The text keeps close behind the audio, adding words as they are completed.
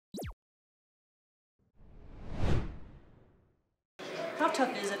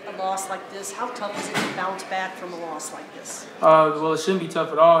tough is it, a loss like this? How tough is it to bounce back from a loss like this? Well, it shouldn't be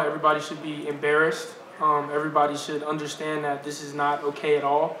tough at all. Everybody should be embarrassed. Everybody should understand that this is not okay at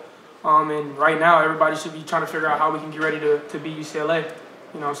all. And right now, everybody should be trying to figure out how we can get ready to beat UCLA.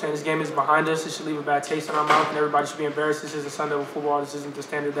 You know what I'm saying? This game is behind us. It should leave a bad taste in our mouth, and everybody should be embarrassed. This isn't Sun Devil football. This isn't the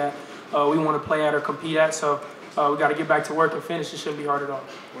standard that we want to play at or compete at. So we got to get back to work and finish. It shouldn't be hard at all.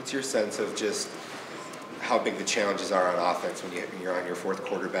 What's your sense of just how big the challenges are on offense when you're on your fourth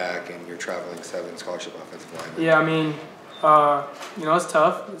quarterback and you're traveling 7 scholarship offensive linemen? Yeah, I mean, you know, it's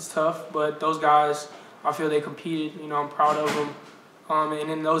tough. It's tough. But those guys, I feel they competed. You know, I'm proud of them. And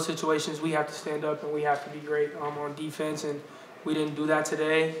in those situations, we have to stand up and we have to be great on defense. And we didn't do that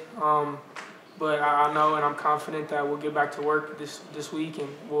today. But I know and I'm confident that we'll get back to work this week and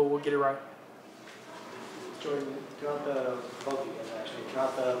we'll get it right. Jordan, throughout the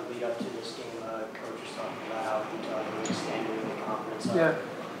lead up to this game, coach was talking about how Utah can really stand in the conference. Yeah.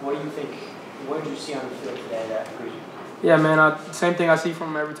 What did you see on the field today that agreed? Yeah, man. Same thing I see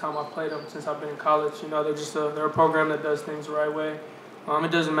from them every time I've played them since I've been in college. You know, they're a program that does things the right way.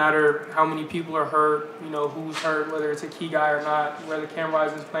 It doesn't matter how many people are hurt, you know, who's hurt, whether it's a key guy or not, whether Cam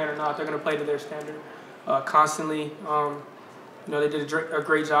Rising's playing or not, they're going to play to their standard constantly. You know, they did a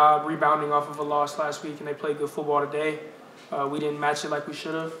great job rebounding off of a loss last week, and they played good football today. We didn't match it like we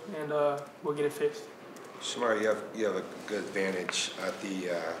should have, and we'll get it fixed. Shamari, you have a good advantage at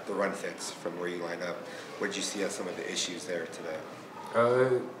the run fits from where you line up. What did you see as some of the issues there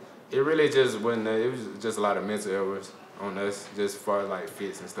today? It really just wasn't. It was just a lot of mental errors on us, just as far as like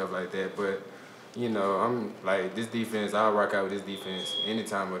fits and stuff like that. But you know, I'm like this defense. I'll rock out with this defense any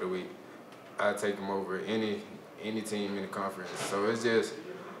time of the week. I take them over any team in the conference. So it's just,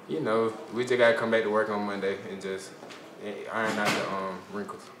 you know, we just gotta come back to work on Monday and just iron out the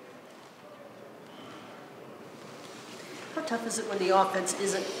wrinkles. How tough is it when the offense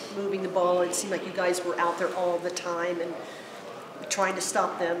isn't moving the ball? It seemed like you guys were out there all the time and trying to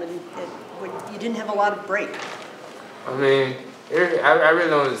stop them, and when you didn't have a lot of break. I mean, I really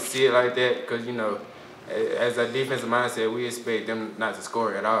don't see it like that because, you know, as a defensive mindset, we expect them not to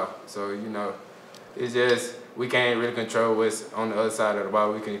score at all. So, you know, it's just we can't really control what's on the other side of the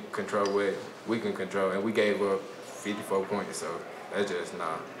ball. We can control what we can control, and we gave up 54 points, so that's just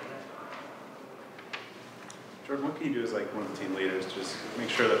nah. Jordan, what can you do as like one of the team leaders to just make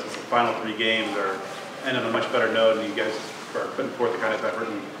sure that the final 3 games are end on a much better note and you guys are putting forth the kind of effort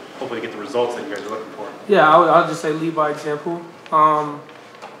and hopefully get the results that you guys are looking for? Yeah, I'll just say lead by example.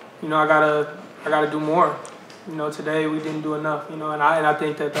 You know, I gotta do more. You know, today we didn't do enough. You know, and I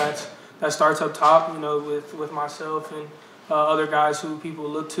think that starts up top. You know, with myself and other guys who people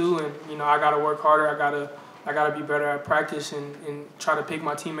look to, and you know, I gotta work harder. I gotta be better at practice and try to pick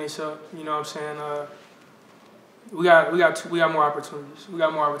my teammates up. You know what I'm saying? We got more opportunities. We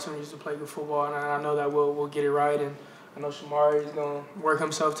got more opportunities to play good football, and I know that we'll get it right. And I know Shamari is gonna work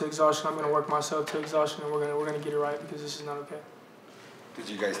himself to exhaustion. I'm gonna work myself to exhaustion, and we're gonna get it right because this is not okay. Did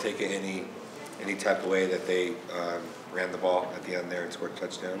you guys take it any type of way that they ran the ball at the end there and scored a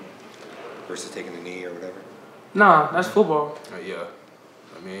touchdown versus taking a knee or whatever? Nah, that's football. Yeah.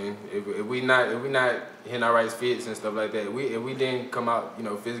 I mean, if we not hitting our right fits and stuff like that, if we didn't come out, you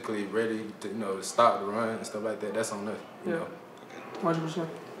know, physically ready to, you know, stop the run and stuff like that, that's on us. You know. 100%.